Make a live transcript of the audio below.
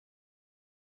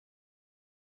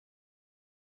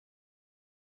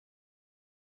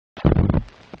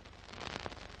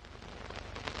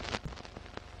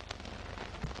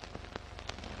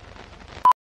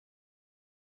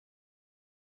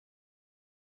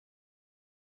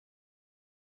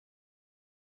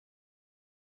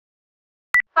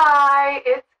Hi,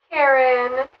 it's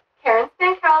Karen. Karen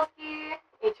Stankowski,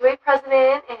 HOA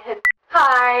president, and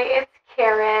hi, it's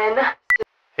Karen.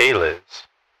 Hey Liz,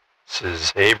 this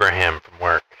is Abraham from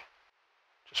work.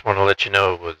 Just want to let you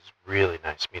know it was really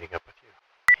nice meeting up with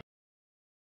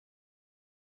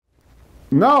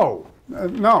you. No,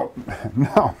 no.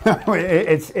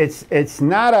 It's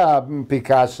not a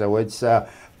Picasso. It's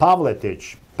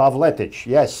Pavletic.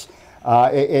 Yes,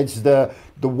 it's the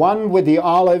one with the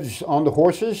olives on the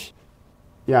horses.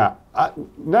 Yeah.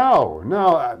 No.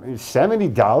 I mean,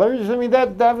 $70. I mean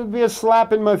that would be a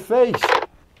slap in my face.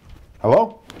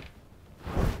 Hello?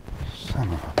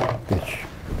 Son of a bitch.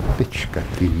 Bitchka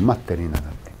ti materina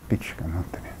dati. Bitchka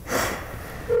materina.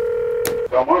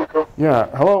 Yeah,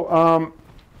 hello.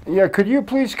 Yeah, could you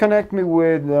please connect me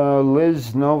with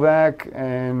Liz Novak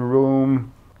and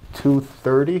room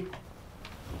 230?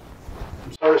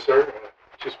 I'm sorry, sir.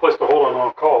 She's placed a hold on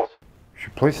all calls. She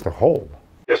placed a hold.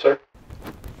 Yes, sir.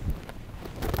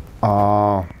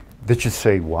 Did you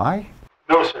say why?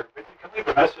 No, sir. But you can leave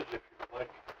a message if you would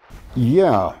like.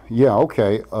 Yeah,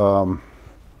 okay.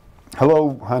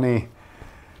 Hello, honey.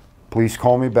 Please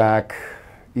call me back.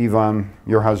 Ivan,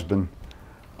 your husband.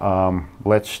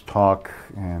 Let's talk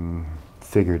and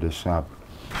figure this out.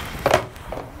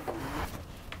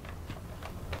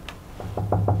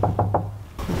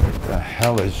 What the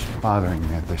hell is bothering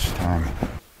me at this time?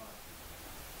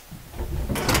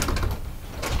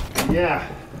 Yeah.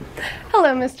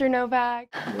 Hello, Mr. Novak.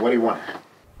 What do you want?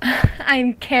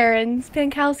 I'm Karen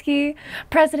Spankowski,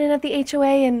 president of the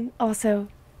HOA and also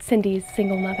Cindy's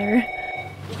single mother.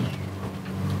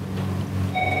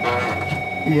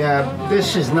 Yeah,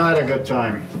 this is not a good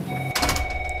time.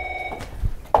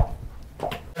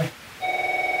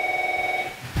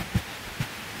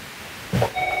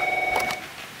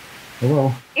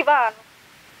 Hello? Ivan,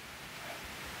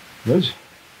 Liz?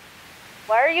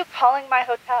 why are you calling my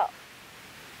hotel?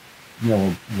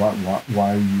 Yeah, well,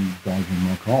 why are you dodging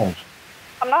my calls?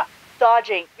 I'm not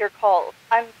dodging your calls.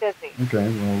 I'm busy. Okay,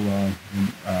 well,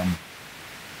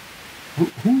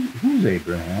 who's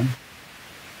Abraham?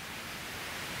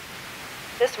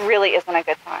 This really isn't a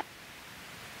good time.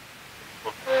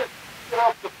 Get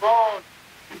off the phone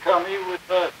and come here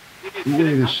with us.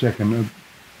 Wait a second.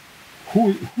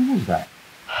 Who was that?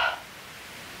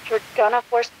 You're gonna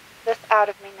force this out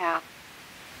of me now.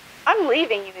 I'm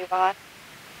leaving you, Ivan.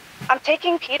 I'm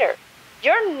taking Peter.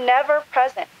 You're never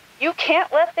present. You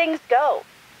can't let things go.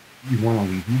 You want to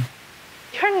leave me?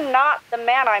 You're not the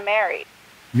man I married.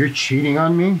 You're cheating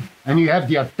on me? And you have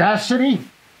the audacity?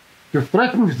 You're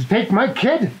threatening to take my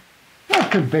kid?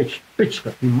 Fucking bitch. Bitch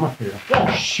got me mother.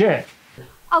 Oh, shit.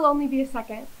 I'll only be a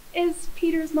second. Is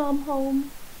Peter's mom home?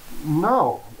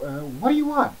 No. What do you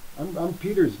want? I'm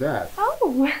Peter's dad.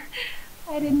 Oh,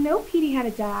 I didn't know Petey had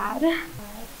a dad.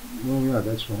 Well, yeah,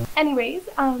 that's right. Anyways,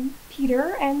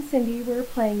 Peter and Cindy were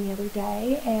playing the other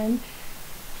day, and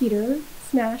Peter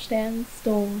smashed and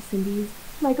stole Cindy's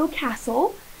Lego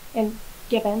castle. And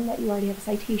given that you already have a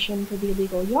citation for the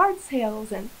illegal yard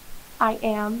sales, and I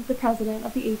am the president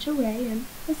of the HOA and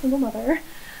a single mother,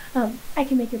 I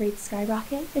can make your rates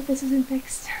skyrocket if this isn't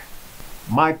fixed.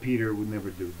 My Peter would never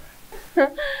do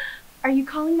that. Are you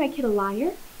calling my kid a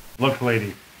liar? Look,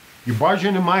 lady, you barge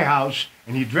into my house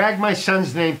and you drag my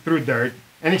son's name through dirt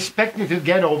and expect me to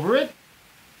get over it?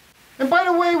 And by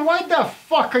the way, why the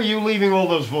fuck are you leaving all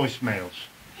those voicemails?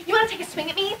 You want to take a swing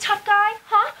at me, tough guy?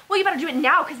 Huh? Well, you better do it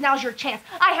now, because now's your chance.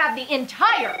 I have the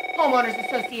entire homeowners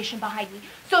association behind me.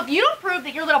 So if you don't prove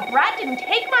that your little brat didn't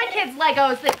take my kids'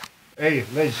 Legos, then... Hey,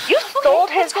 Liz. You stole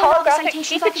his holographic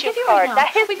Pikachu card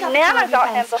that his Nana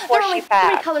got him before she passed. There are only 3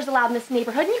 passed. colors allowed in this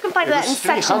neighborhood, and you can find It that in was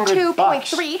section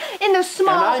 2.3 in those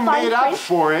small And I made fine up print.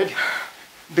 for it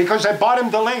because I bought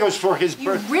him the Legos for his You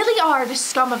birthday. really are the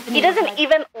scum of the He neighborhood. doesn't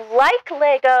even like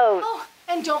Legos. Oh,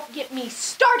 and don't get me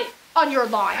started on your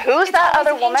lawn. Who's It's that always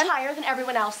other woman? An inch higher than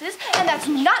everyone else's, and that's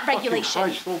not regulation.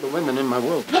 I stole the women in my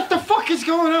world. What the fuck is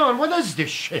going on? What is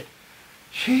this shit?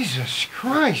 Jesus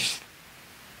Christ.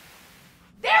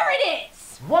 There it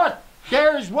is! What?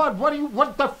 There's what?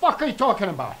 What the fuck are you talking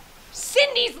about?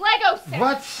 Cindy's Lego set!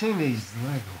 What's in these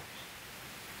Legos?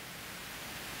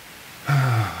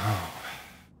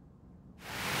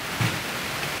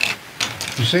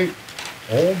 You see,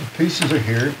 all the pieces are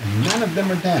here and none of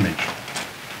them are damaged.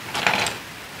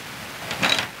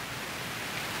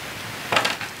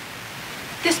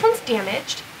 This one's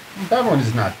damaged. That one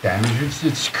is not damaged.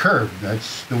 It's curved.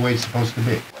 That's the way it's supposed to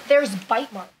be. There's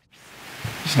bite marks.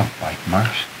 There's no bite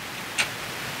marks.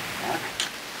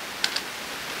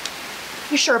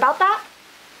 You sure about that?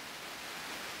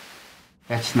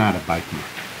 That's not a bite mark.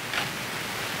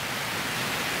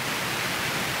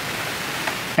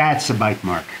 That's a bite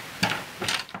mark.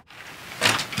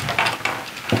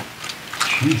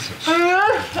 Jesus.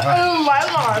 Oh my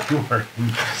God. You are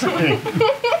insane.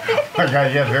 My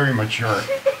God, yeah, very mature.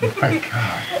 My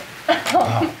God.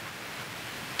 Oh.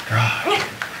 God.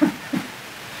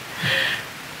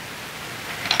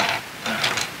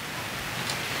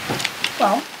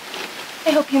 Well, I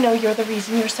hope you know you're the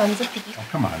reason your son's a thief. Oh,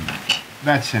 come on.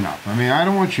 That's enough. I mean, I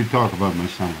don't want you to talk about my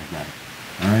son like that.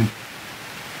 All right?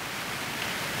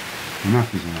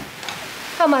 Enough is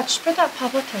enough. How much for that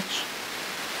publication?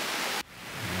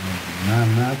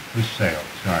 Not for sale.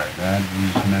 Sorry. That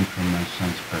was meant for my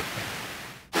son's birthday.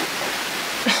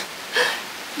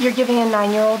 You're giving a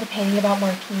 9-year-old a painting about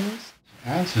martinis?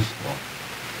 That's a story.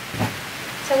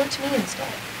 Sell it to me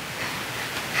instead.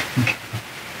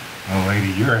 Oh,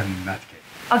 lady, you're a nutcase.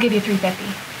 I'll give you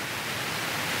 $3.50.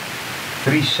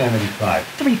 $3.75.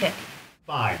 $3.50.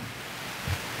 Fine.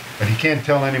 But you can't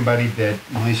tell anybody that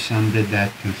my son did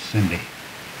that to Cindy.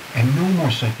 And no more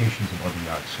citations about the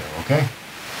yard sale, okay?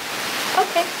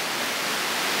 Okay.